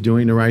courses,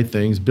 doing the right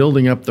things,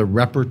 building up the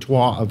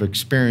repertoire of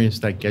experience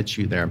that gets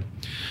you there.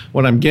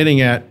 What I'm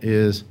getting at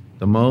is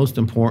the most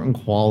important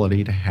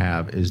quality to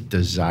have is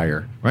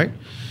desire, right?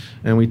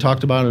 And we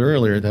talked about it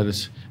earlier, that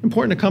it's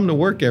important to come to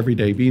work every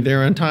day, be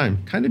there on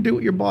time, kind of do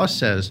what your boss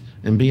says,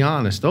 and be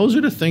honest. Those are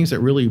the things that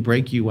really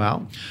break you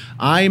out.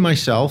 I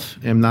myself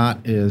am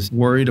not as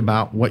worried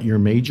about what your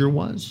major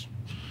was.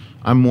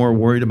 I'm more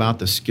worried about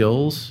the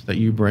skills that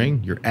you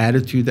bring, your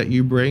attitude that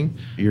you bring,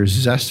 your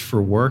zest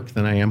for work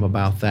than I am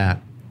about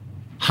that.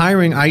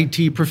 Hiring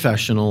IT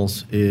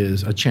professionals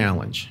is a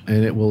challenge,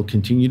 and it will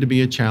continue to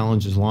be a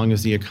challenge as long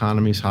as the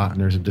economy's hot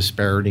and there's a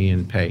disparity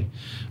in pay.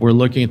 We're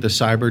looking at the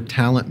cyber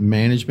talent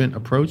management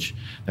approach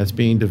that's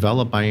being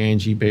developed by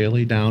Angie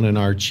Bailey down in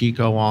our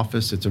Chico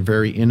office. It's a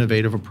very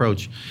innovative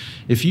approach.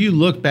 If you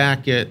look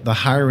back at the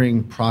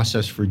hiring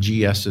process for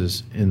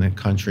GSs in the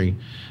country,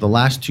 the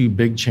last two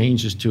big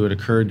changes to it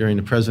occurred during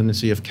the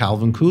presidency of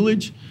Calvin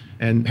Coolidge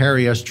and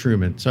Harry S.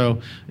 Truman.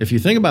 So if you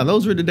think about it,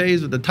 those were the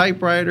days of the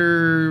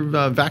typewriter,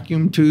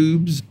 vacuum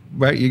tubes,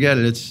 right? You get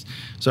it.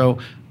 So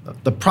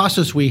the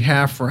process we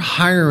have for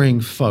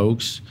hiring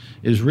folks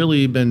has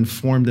really been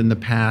formed in the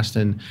past.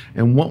 And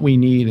what we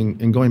need,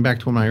 and going back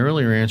to one of my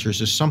earlier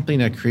answers, is something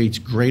that creates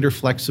greater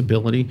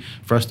flexibility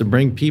for us to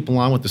bring people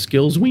on with the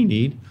skills we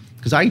need.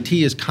 Because IT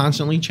is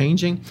constantly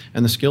changing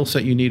and the skill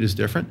set you need is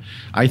different.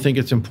 I think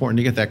it's important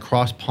to get that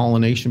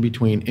cross-pollination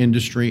between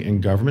industry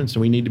and government,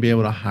 so we need to be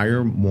able to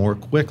hire more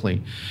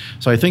quickly.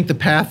 So I think the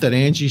path that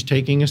Angie's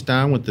taking us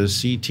down with the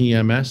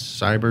CTMS,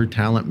 Cyber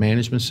Talent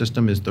Management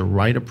System, is the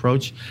right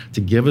approach to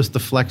give us the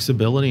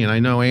flexibility. And I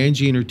know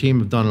Angie and her team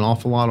have done an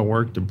awful lot of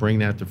work to bring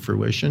that to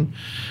fruition.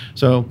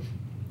 So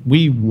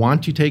we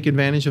want to take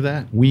advantage of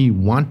that. We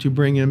want to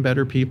bring in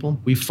better people.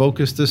 We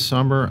focused this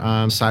summer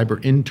on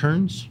cyber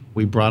interns.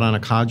 We brought on a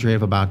cadre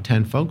of about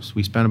 10 folks.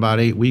 We spent about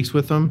 8 weeks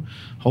with them.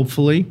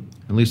 Hopefully,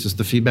 At least it's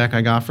the feedback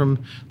I got from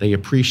them. They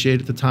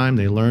appreciated the time.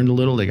 They learned a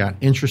little. They got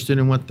interested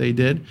in what they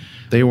did.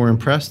 They were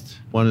impressed.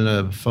 One of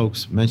the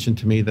folks mentioned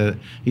to me that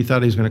he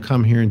thought he was going to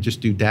come here and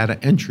just do data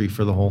entry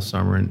for the whole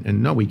summer.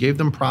 And no, we gave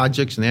them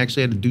projects, and they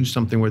actually had to do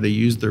something where they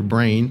used their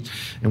brain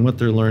and what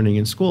they're learning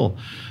in school.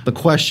 The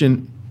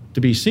question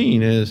to be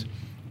seen is,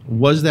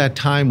 was that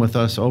time with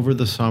us over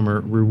the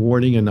summer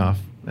rewarding enough?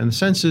 And the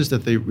sense is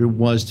that it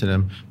was to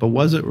them, but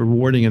was it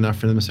rewarding enough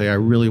for them to say, I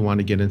really want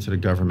to get into the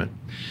government?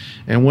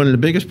 And one of the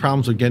biggest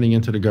problems with getting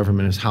into the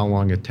government is how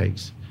long it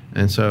takes.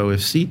 And so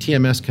if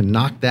CTMS can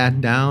knock that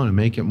down and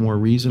make it more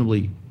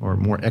reasonably or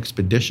more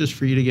expeditious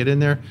for you to get in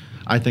there,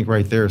 I think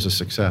right there is a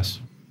success.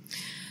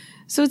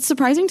 So it's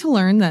surprising to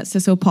learn that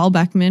CISO Paul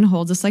Beckman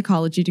holds a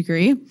psychology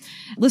degree.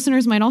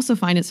 Listeners might also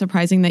find it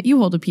surprising that you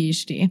hold a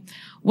PhD.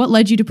 What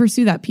led you to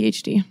pursue that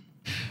PhD?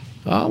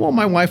 Well,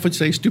 my wife would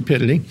say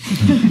stupidity.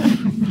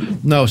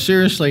 No,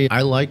 seriously,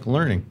 I like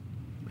learning.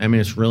 I mean,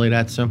 it's really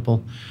that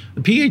simple.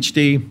 The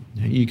PhD,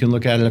 you can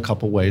look at it a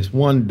couple ways.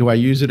 One, do I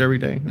use it every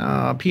day? No,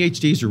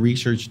 PhD is a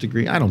research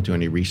degree. I don't do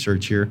any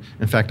research here.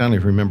 In fact, I don't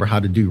even remember how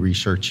to do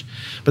research.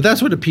 But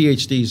that's what a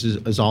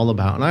PhD is all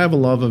about. And I have a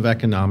love of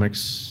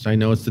economics. I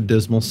know it's the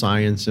dismal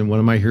science, and one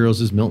of my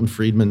heroes is Milton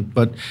Friedman.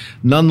 But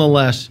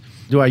nonetheless,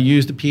 do I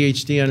use the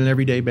PhD on an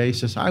everyday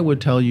basis? I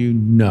would tell you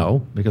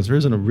no, because there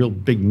isn't a real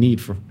big need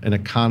for an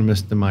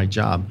economist in my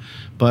job.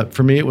 But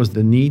for me, it was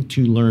the need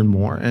to learn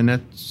more, and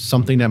that's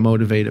something that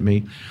motivated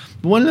me.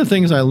 One of the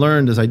things I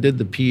learned as I did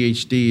the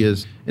PhD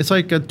is it's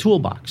like a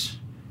toolbox,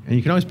 and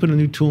you can always put a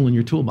new tool in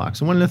your toolbox.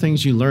 And one of the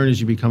things you learn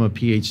as you become a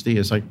PhD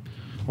is like,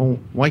 well,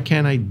 why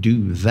can't I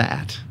do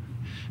that?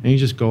 And you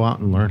just go out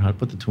and learn how to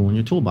put the tool in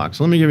your toolbox.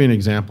 So let me give you an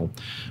example.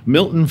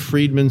 Milton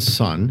Friedman's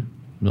son,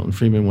 Milton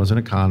Friedman was an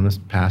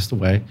economist, passed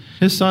away.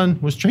 His son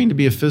was trained to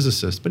be a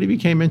physicist, but he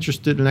became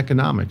interested in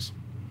economics.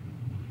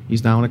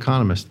 He's now an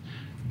economist.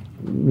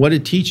 What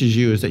it teaches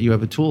you is that you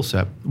have a tool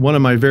set. One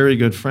of my very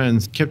good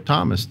friends, Kip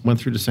Thomas, went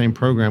through the same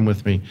program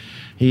with me.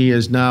 He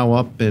is now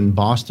up in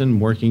Boston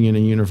working in a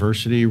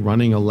university,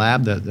 running a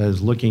lab that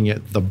is looking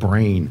at the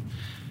brain.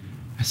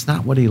 That's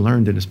not what he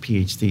learned in his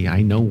PhD.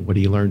 I know what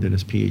he learned in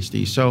his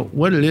PhD. So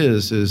what it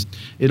is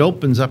it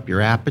opens up your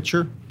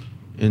aperture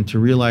into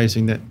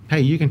realizing that,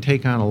 hey, you can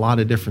take on a lot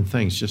of different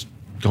things. Just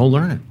go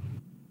learn it.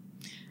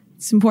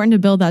 It's important to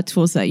build that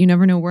tool set. You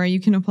never know where you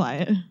can apply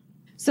it.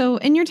 So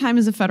in your time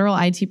as a federal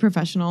IT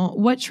professional,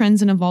 what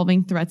trends and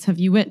evolving threats have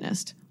you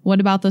witnessed? What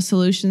about the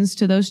solutions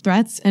to those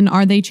threats, and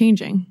are they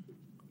changing?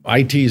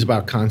 IT is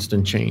about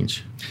constant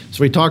change.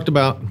 So we talked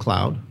about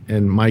cloud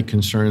and my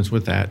concerns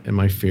with that and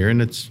my fear, and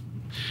it's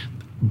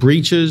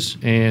breaches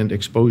and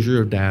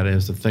exposure of data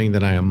is the thing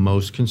that I am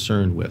most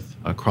concerned with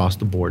across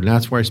the board. And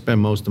that's where I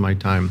spend most of my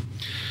time.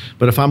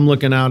 But if I'm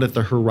looking out at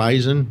the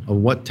horizon of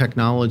what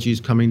technology is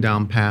coming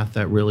down path,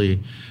 that really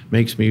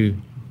makes me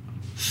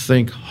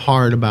think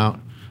hard about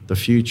the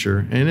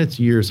future. And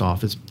it's years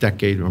off. It's a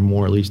decade or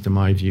more, at least in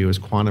my view, is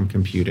quantum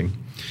computing.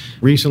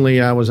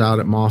 Recently, I was out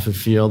at Moffett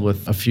Field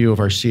with a few of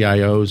our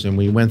CIOs, and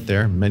we went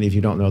there. Many of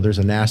you don't know there's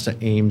a NASA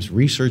Ames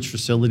research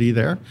facility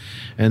there,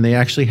 and they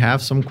actually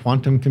have some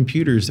quantum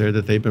computers there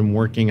that they've been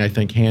working, I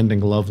think, hand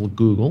in glove with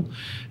Google.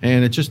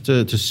 And it's just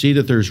to see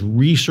that there's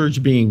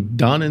research being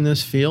done in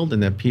this field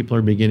and that people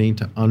are beginning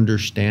to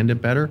understand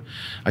it better.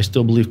 I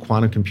still believe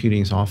quantum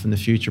computing is off in the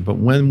future, but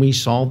when we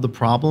solve the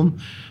problem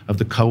of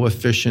the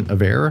coefficient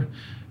of error,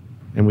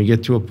 and we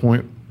get to a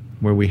point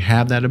where we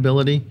have that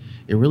ability,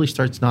 it really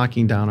starts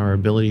knocking down our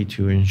ability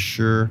to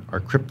ensure our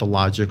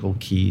cryptological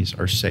keys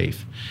are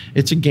safe.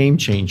 It's a game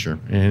changer,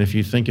 and if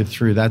you think it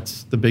through,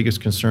 that's the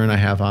biggest concern I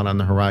have out on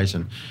the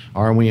horizon.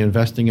 Are we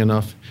investing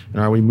enough,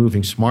 and are we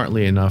moving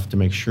smartly enough to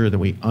make sure that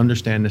we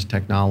understand this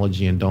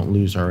technology and don't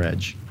lose our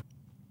edge?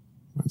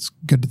 It's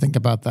good to think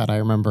about that. I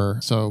remember,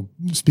 so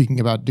speaking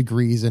about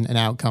degrees and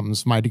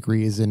outcomes, my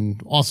degree is in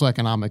also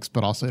economics,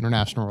 but also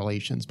international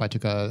relations. But I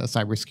took a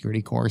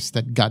cybersecurity course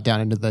that got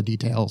down into the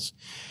details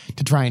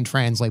to try and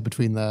translate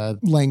between the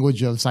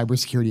language of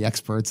cybersecurity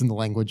experts and the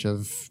language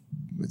of,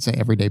 say,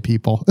 everyday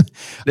people.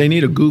 They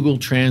need a Google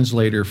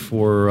translator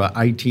for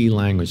IT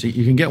language.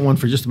 You can get one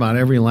for just about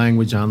every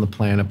language on the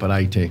planet but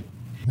IT.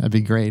 That'd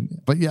be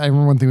great. But yeah, I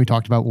remember one thing we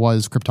talked about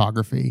was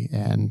cryptography.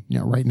 And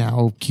right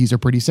now, keys are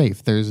pretty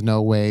safe. There's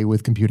no way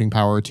with computing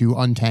power to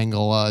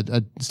untangle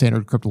a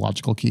standard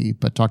cryptological key.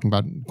 But talking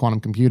about quantum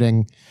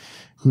computing,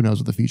 who knows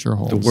what the future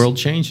holds. The world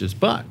changes.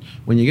 But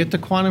when you get to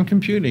quantum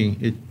computing,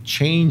 it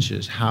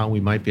changes how we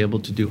might be able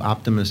to do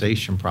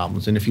optimization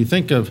problems. And if you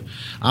think of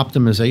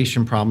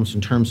optimization problems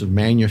in terms of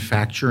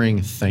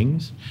manufacturing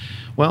things,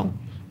 well,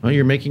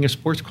 you're making a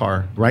sports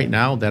car. Right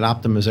now, that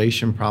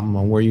optimization problem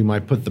on where you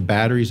might put the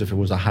batteries if it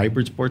was a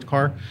hybrid sports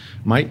car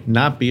might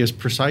not be as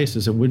precise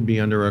as it would be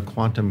under a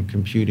quantum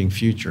computing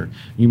future.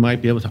 You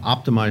might be able to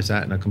optimize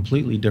that in a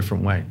completely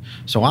different way.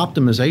 So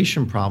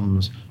optimization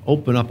problems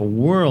open up a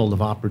world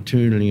of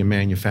opportunity in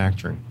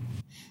manufacturing.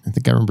 I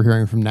think I remember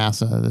hearing from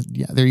NASA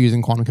that they're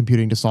using quantum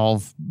computing to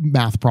solve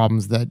math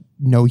problems that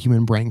no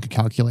human brain could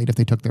calculate if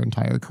they took their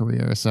entire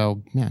career.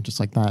 So just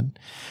like that.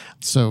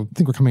 So I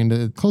think we're coming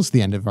to close to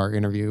the end of our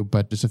interview,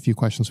 but just a few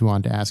questions we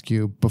wanted to ask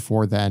you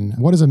before then.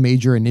 What is a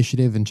major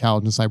initiative and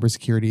challenge in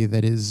cybersecurity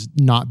that is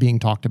not being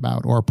talked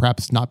about, or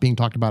perhaps not being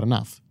talked about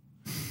enough?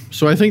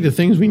 So I think the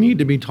things we need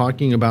to be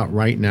talking about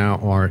right now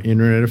are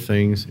Internet of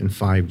Things and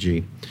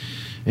 5G.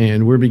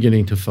 And we're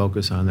beginning to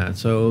focus on that.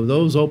 So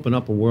those open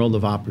up a world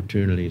of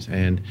opportunities.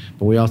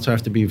 But we also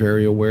have to be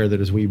very aware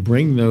that as we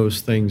bring those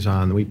things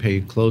on, we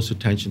pay close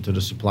attention to the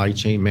supply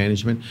chain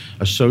management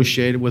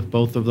associated with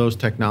both of those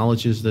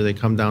technologies that they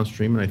come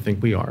downstream, and I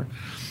think we are.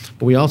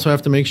 But we also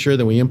have to make sure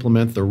that we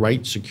implement the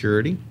right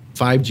security.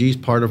 5G is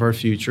part of our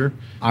future.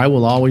 I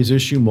will always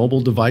issue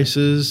mobile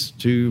devices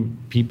to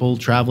people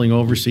traveling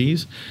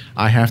overseas.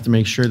 I have to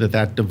make sure that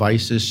that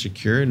device is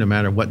secure no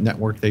matter what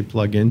network they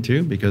plug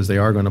into, because they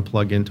are going to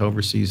plug into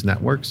overseas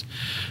networks.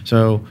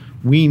 So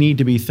we need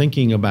to be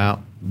thinking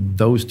about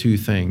those two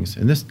things.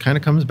 And this kind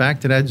of comes back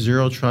to that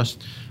zero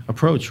trust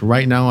approach.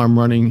 Right now I'm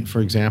running,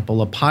 for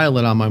example, a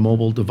pilot on my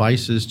mobile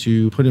devices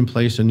to put in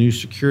place a new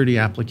security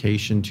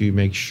application to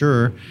make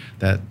sure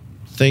that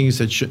things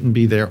that shouldn't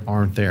be there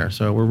aren't there.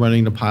 So we're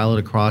running the pilot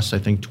across, I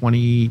think,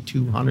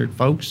 2,200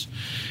 folks.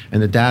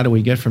 And the data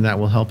we get from that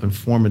will help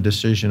inform a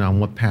decision on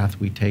what path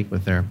we take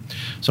with there.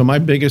 So my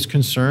biggest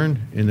concern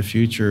in the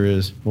future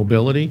is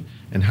mobility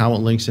and how it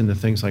links into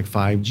things like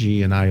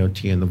 5G and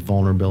IoT and the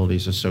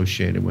vulnerabilities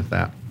associated with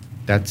that.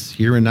 That's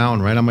here and now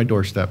and right on my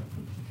doorstep.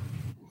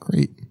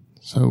 Great.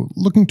 So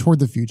looking toward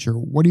the future,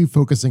 what are you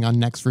focusing on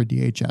next for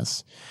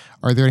DHS?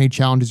 Are there any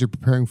challenges you're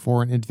preparing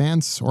for in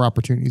advance or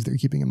opportunities that you're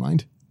keeping in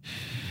mind?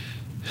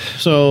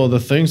 So the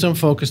things I'm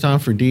focused on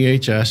for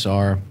DHS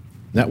are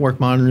network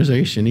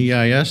modernization,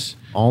 EIS,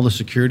 all the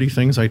security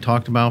things I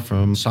talked about,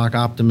 from SOC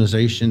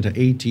optimization to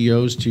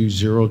ATOs to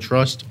zero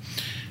trust,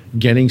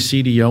 getting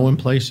CDO in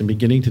place and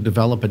beginning to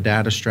develop a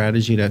data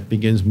strategy that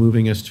begins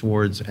moving us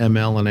towards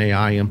ML and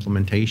AI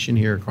implementation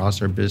here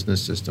across our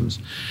business systems.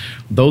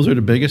 Those are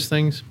the biggest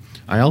things.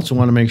 I also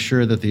want to make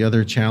sure that the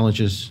other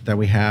challenges that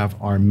we have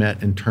are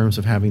met in terms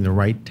of having the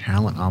right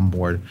talent on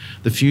board.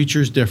 The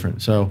future is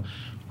different. So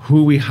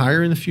who we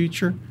hire in the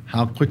future,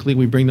 how quickly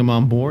we bring them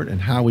on board,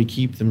 and how we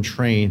keep them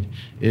trained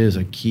is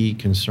a key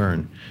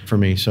concern for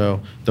me.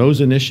 So those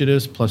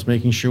initiatives, plus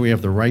making sure we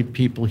have the right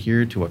people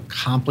here to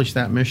accomplish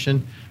that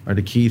mission, are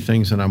the key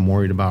things that I'm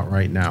worried about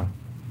right now.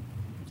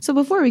 So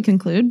before we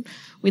conclude,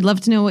 we'd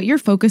love to know what you're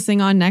focusing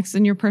on next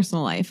in your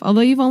personal life.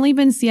 Although you've only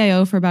been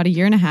CIO for about 1.5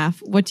 years,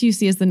 what do you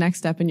see as the next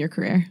step in your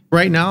career?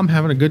 Right now, I'm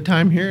having a good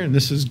time here, and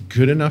this is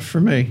good enough for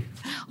me.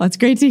 Well, that's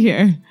great to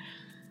hear.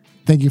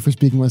 Thank you for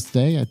speaking with us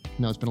today. I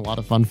know it's been a lot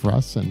of fun for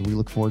us, and we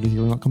look forward to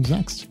hearing what comes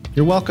next.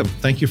 You're welcome.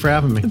 Thank you for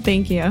having me.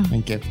 Thank you.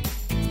 Thank you.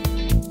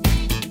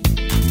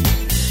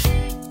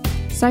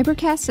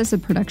 Cybercast is a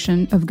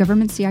production of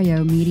Government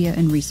CIO Media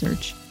and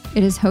Research.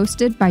 It is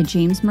hosted by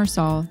James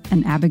Mersall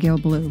and Abigail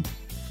Blue.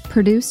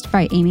 Produced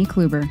by Amy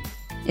Kluber.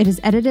 It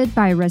is edited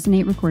by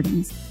Resonate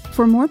Recordings.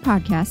 For more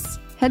podcasts,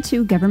 head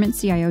to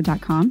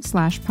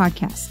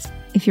governmentcio.com/podcasts.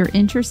 If you're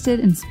interested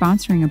in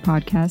sponsoring a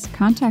podcast,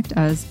 contact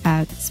us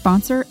at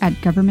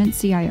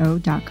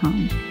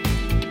sponsor@governmentcio.com.